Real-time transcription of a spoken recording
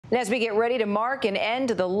And as we get ready to mark an end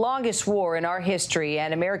to the longest war in our history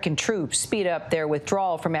and American troops speed up their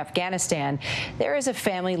withdrawal from Afghanistan, there is a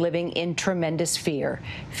family living in tremendous fear.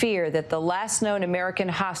 Fear that the last known American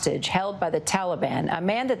hostage held by the Taliban, a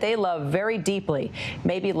man that they love very deeply,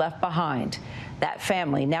 may be left behind. That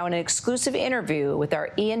family now in an exclusive interview with our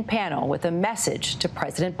Ian Pannell with a message to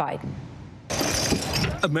President Biden.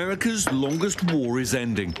 America's longest war is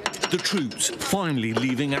ending. The troops finally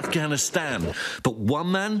leaving Afghanistan. But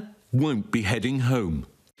one man won't be heading home.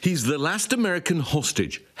 He's the last American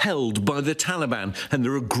hostage held by the Taliban, and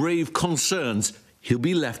there are grave concerns he'll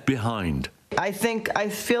be left behind. I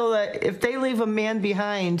feel that if they leave a man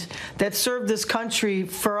behind that served this country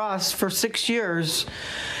for us for 6 years,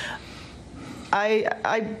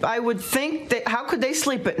 I would think that how could they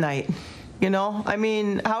sleep at night? You know, I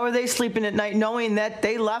mean, how are they sleeping at night knowing that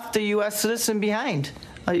they left a U.S. citizen behind,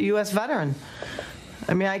 a U.S. veteran?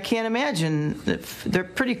 I mean, I can't imagine. If they're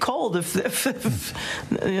pretty cold if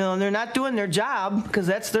you know, they're not doing their job, because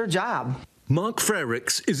that's their job. Mark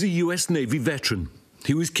Frerichs is a U.S. Navy veteran.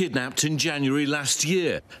 He was kidnapped in January last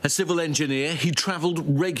year. A civil engineer, he travelled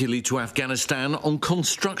regularly to Afghanistan on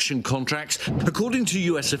construction contracts. According to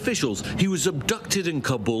US officials, he was abducted in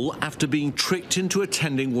Kabul after being tricked into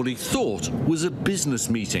attending what he thought was a business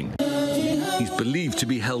meeting. He's believed to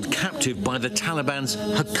be held captive by the Taliban's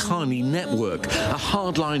Haqqani network, a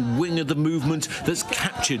hardline wing of the movement that's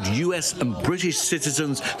captured US and British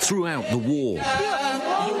citizens throughout the war.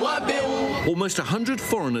 Almost 100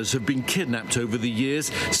 foreigners have been kidnapped over the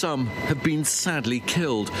years. Some have been sadly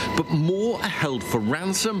killed, but more are held for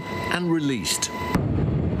ransom and released.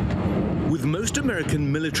 With most American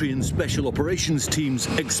military and special operations teams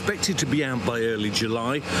expected to be out by early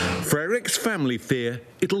July, Frerichs' family fear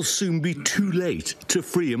it'll soon be too late to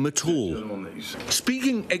free him at all.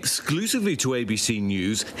 Speaking exclusively to ABC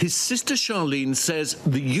News, his sister Charlene says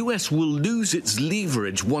the US will lose its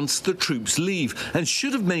leverage once the troops leave and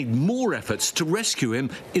should have made more efforts to rescue him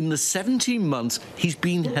in the 17 months he's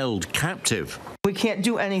been held captive. We can't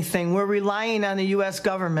do anything. We're relying on the U.S.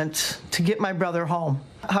 government to get my brother home.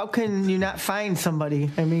 How can you not find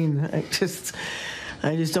somebody? I mean, I just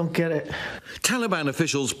don't get it. Taliban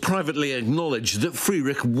officials privately acknowledged that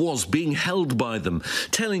Frerichs was being held by them,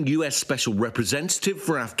 telling US Special Representative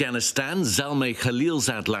for Afghanistan Zalmay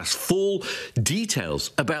Khalilzad last fall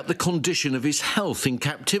details about the condition of his health in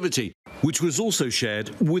captivity, which was also shared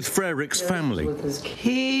with Frerichs' family.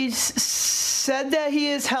 He's said that he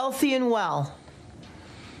is healthy and well,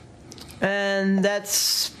 and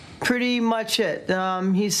that's pretty much it.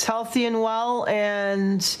 He's healthy and well,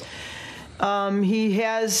 and he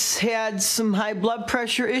has had some high blood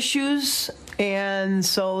pressure issues, and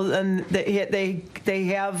so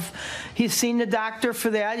he's seen the doctor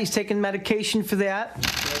for that. He's taken medication for that.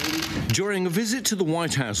 During a visit to the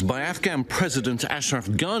White House by Afghan President Ashraf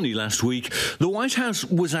Ghani last week, the White House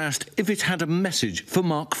was asked if it had a message for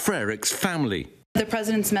Mark Frerichs' family. The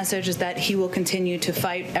president's message is that he will continue to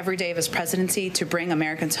fight every day of his presidency to bring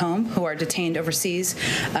Americans home who are detained overseas,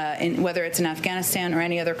 whether it's in Afghanistan or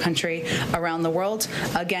any other country around the world.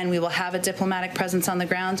 Again, we will have a diplomatic presence on the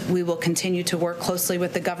ground. We will continue to work closely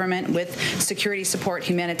with the government with security support,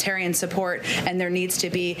 humanitarian support, and there needs to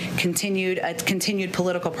be a continued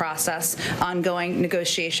political process, ongoing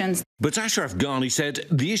negotiations. But Ashraf Ghani said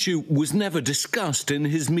the issue was never discussed in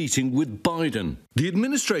his meeting with Biden. The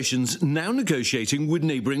administration's now negotiating with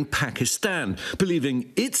neighbouring Pakistan,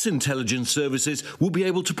 believing its intelligence services will be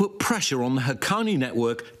able to put pressure on the Haqqani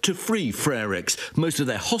network to free Frerichs. Most of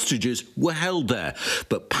their hostages were held there,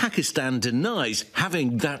 but Pakistan denies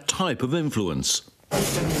having that type of influence.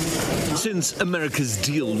 Since America's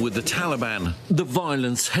deal with the Taliban, the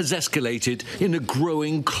violence has escalated in a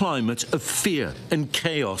growing climate of fear and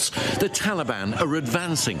chaos. The Taliban are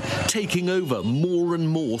advancing, taking over more and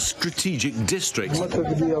more strategic districts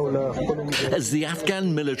as the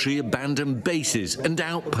Afghan military abandon bases and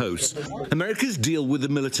outposts. America's deal with the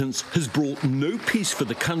militants has brought no peace for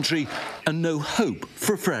the country and no hope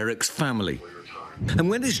for Frerichs' family.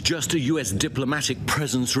 And when it's just a US diplomatic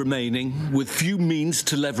presence remaining, with few means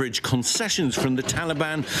to leverage concessions from the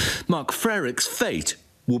Taliban, Mark Frerichs' fate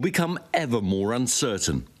will become ever more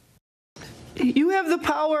uncertain. You have the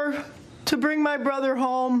power to bring my brother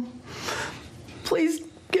home. Please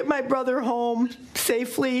get my brother home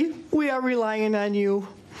safely. We are relying on you.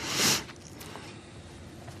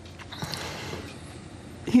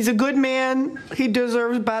 He's a good man. He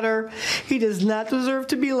deserves better. He does not deserve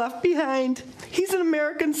to be left behind. He's an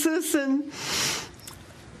American citizen.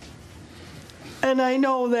 And I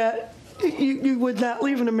know that you would not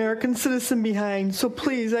leave an American citizen behind. So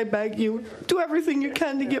please, I beg you, do everything you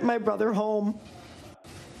can to get my brother home.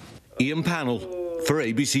 Ian Pannell for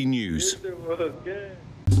ABC News.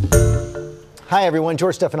 Hi everyone,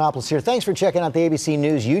 George Stephanopoulos here. Thanks for checking out the ABC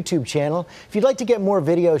News YouTube channel. If you'd like to get more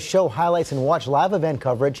videos, show highlights, and watch live event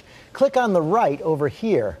coverage, click on the right over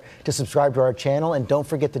here to subscribe to our channel, and don't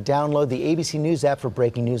forget to download the ABC News app for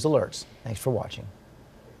breaking news alerts. Thanks for watching.